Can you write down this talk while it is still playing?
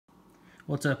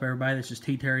What's up, everybody? This is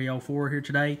T-Terry04 here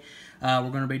today.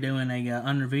 We're going to be doing a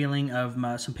unrevealing of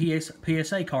some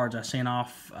PSA cards I sent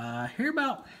off here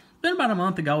been about a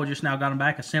month ago. I just now got them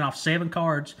back. I sent off 7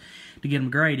 cards to get them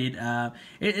graded.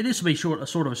 This will be sort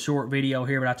of a short video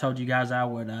here, but I told you guys I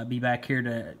would be back here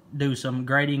to do some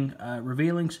grading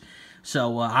revealings.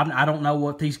 So I don't know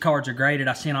what these cards are graded.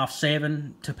 I sent off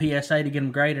 7 to PSA to get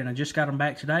them graded, and I just got them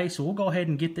back today. So we'll go ahead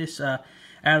and get this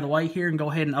out of the way here and go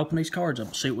ahead and open these cards up.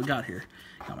 We'll see what we got here.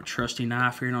 Got my trusty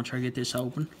knife here, and I'll try to get this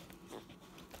open.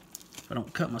 I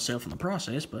don't cut myself in the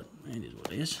process, but it is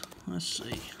what it is. Let's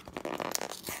see.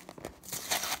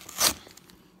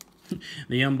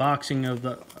 The unboxing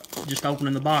of just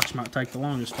opening the box might take the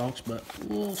longest, folks, but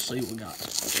we'll see what we got.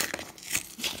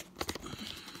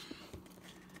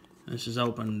 This is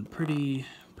open pretty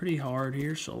hard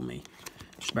here, so let me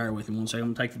just bear with me 1 second.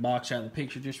 I'm gonna take the box out of the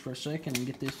picture just for a second and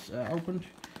get this opened.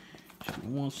 Just give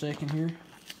me 1 second here.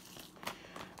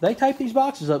 They tape these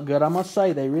boxes up good, I must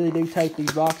say. They really do tape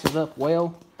these boxes up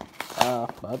well.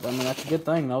 But I mean, that's a good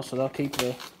thing though, so they'll keep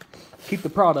the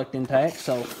product intact.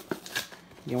 So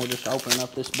again, we're just opening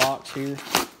up this box here.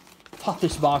 Thought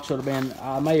this box would have been,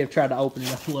 I may have tried to open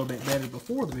it up a little bit better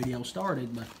before the video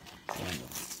started, but I'm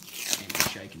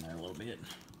shaking there a little bit.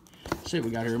 Let's see what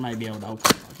we got here. We may be able to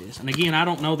open it like this. And again, I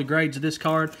don't know the grades of this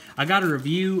card. I got a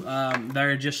review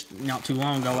there just not too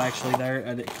long ago, actually,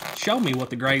 there that showed me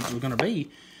what the grades were going to be.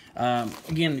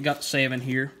 Again, it got 7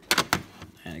 here,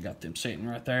 and it got them sitting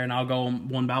right there, and I'll go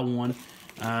one by one.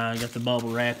 Got the bubble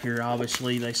wrap here,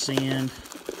 obviously, they send.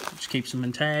 Just keeps them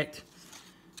intact.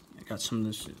 I got some of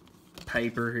this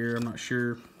paper here. I'm not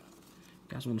sure. You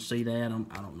guys want to see that? I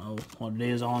don't know what it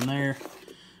is on there.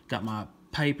 Got my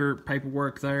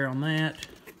paperwork there on that.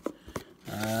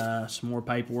 Some more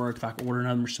paperwork if I can order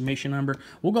another submission number.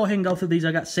 We'll go ahead and go through these.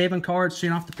 I got 7 cards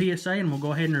sent off the PSA, and we'll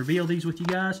go ahead and reveal these with you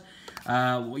guys.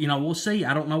 You know, we'll see.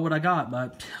 I don't know what I got,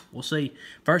 but we'll see.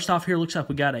 First off here, looks like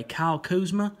we got a Kyle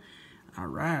Kuzma. All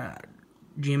right.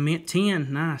 Gem Mint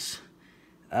 10. Nice.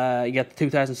 You got the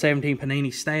 2017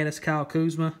 Panini Status Kyle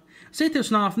Kuzma. Sent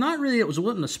this off. Not really. It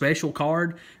wasn't a special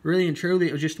card. Really and truly,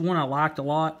 it was just one I liked a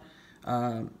lot.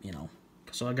 You know,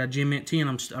 so I got Gem Mint 10.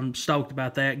 I'm stoked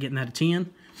about that, getting that a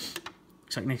 10.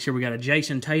 Looks like next year we got a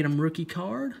Jason Tatum rookie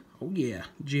card. Oh yeah,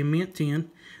 Gem Mint 10.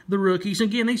 The rookies.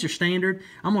 Again, these are standard.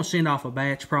 I'm going to send off a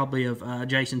batch probably of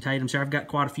Jason Tatum. So I've got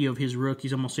quite a few of his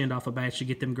rookies. I'm going to send off a batch to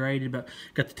get them graded. But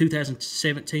got the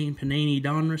 2017 Panini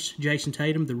Donruss Jason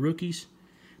Tatum, the rookies.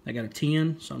 They got a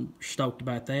 10, so I'm stoked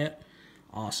about that.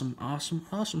 Awesome, awesome,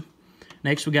 awesome.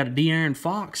 Next, we got a De'Aaron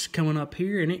Fox coming up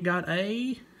here, and it got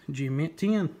a Gem Mint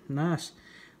 10. Nice.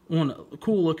 One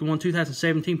cool looking one,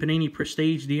 2017 Panini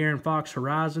Prestige De'Aaron Fox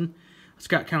Horizon. It's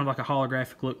got kind of like a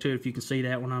holographic look to it, if you can see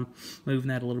that when I'm moving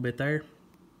that a little bit there.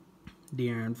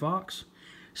 De'Aaron Fox.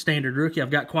 Standard rookie.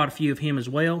 I've got quite a few of him as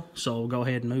well, so we'll go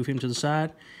ahead and move him to the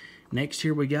side. Next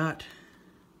here we got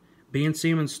Ben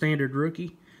Simmons Standard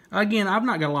rookie. Again, I've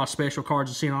not got a lot of special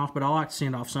cards to send off, but I like to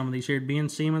send off some of these here. Ben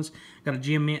Simmons. Got a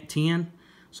Gem Mint 10.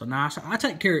 So nice. I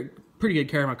take pretty good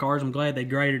care of my cards. I'm glad they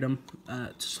graded them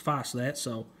to suffice that.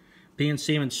 So Ben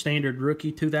Simmons Standard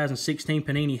rookie. 2016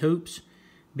 Panini Hoops.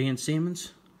 Ben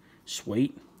Simmons.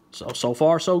 Sweet. So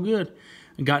far, so good.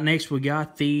 And next, we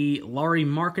got the Larry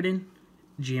Marketing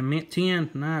Gem Mint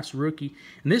 10. Nice rookie.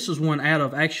 And this is one out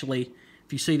of, actually,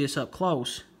 if you see this up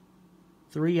close,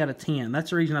 3 out of 10.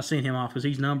 That's the reason I sent him off, because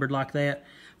he's numbered like that.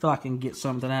 I feel like I can get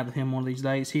something out of him one of these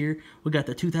days here. We got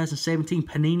the 2017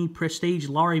 Panini Prestige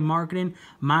Larry Marketing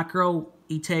Micro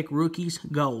E-Tech Rookies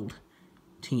Gold.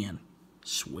 10.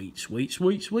 Sweet, sweet,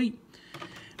 sweet, sweet.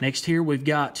 Next here, we've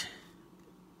got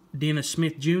Dennis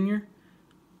Smith Jr.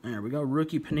 There we go.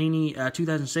 Rookie Panini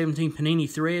 2017 Panini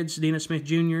Threads. Dennis Smith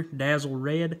Jr. Dazzle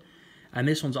Red. And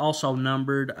this one's also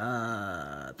numbered.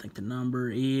 I think the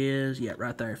number is, yeah,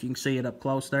 right there. If you can see it up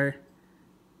close there.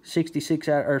 66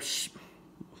 out, or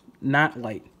not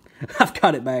late. I've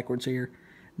got it backwards here.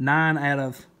 9 out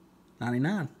of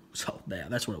 99. So, yeah,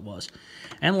 that's what it was.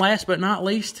 And last but not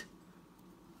least,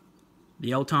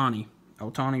 the Ohtani.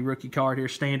 Ohtani rookie card here,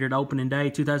 standard opening day,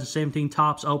 2017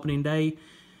 Topps opening day.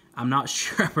 I'm not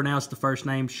sure I pronounced the first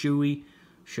name, Shohei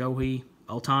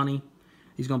Ohtani.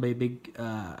 He's going to be a big,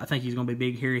 I think he's going to be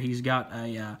big here. He's got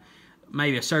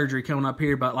maybe a surgery coming up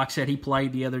here, but like I said, he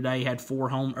played the other day, had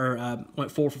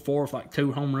went 4 for 4 with like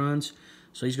 2 home runs.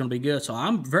 So he's going to be good. So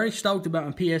I'm very stoked about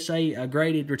my PSA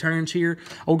graded returns here.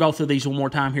 I'll go through these one more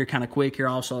time here kind of quick here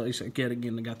also.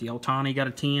 Again, I got the Ohtani, got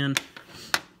a 10.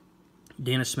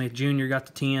 Dennis Smith Jr. got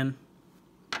the 10.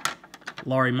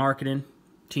 Larry Marketing,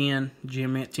 10.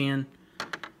 Gem Mint 10.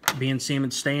 Ben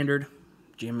Simmons Standard,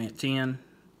 Gem Mint 10.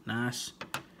 Nice.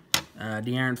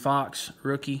 De'Aaron Fox,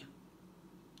 rookie,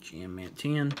 Gem Mint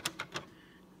 10.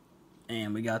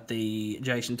 And we got the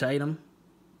Jason Tatum,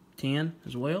 10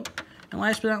 as well. And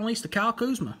last but not least, the Kyle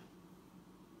Kuzma,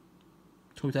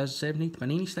 2017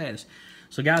 Panini status.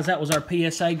 So, guys, that was our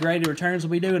PSA graded returns.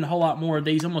 We'll be doing a whole lot more of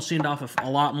these. I'm going to send off a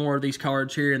lot more of these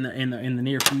cards here in the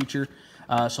near future.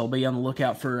 So, be on the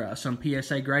lookout for some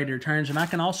PSA graded returns. And I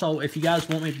can also, if you guys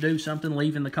want me to do something,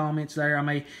 leave in the comments there. I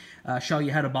may show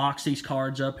you how to box these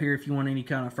cards up here if you want any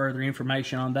kind of further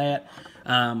information on that.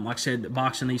 Like I said,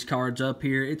 boxing these cards up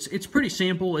here, it's pretty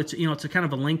simple. It's it's a kind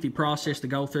of a lengthy process to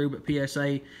go through, but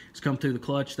PSA has come through the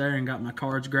clutch there and got my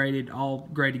cards graded, all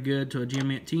graded good to a Gem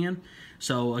Mint 10.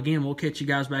 So again, we'll catch you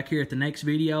guys back here at the next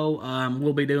video.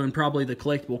 We'll be doing probably the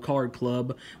Collectible Card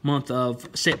Club month of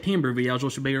September videos,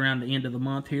 which will be around the end of the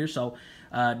month here. So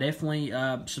definitely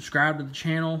subscribe to the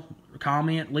channel,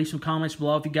 comment, leave some comments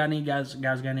below if you got any guys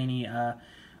got any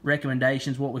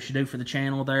recommendations what we should do for the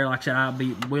channel there. Like I said, I'll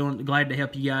be glad to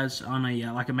help you guys on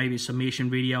a maybe a submission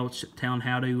video telling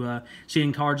how to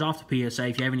send cards off the PSA.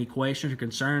 If you have any questions or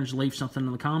concerns, leave something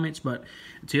in the comments. But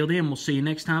until then, we'll see you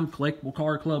next time. Collectible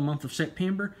Card Club month of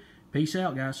September. Peace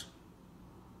out, guys.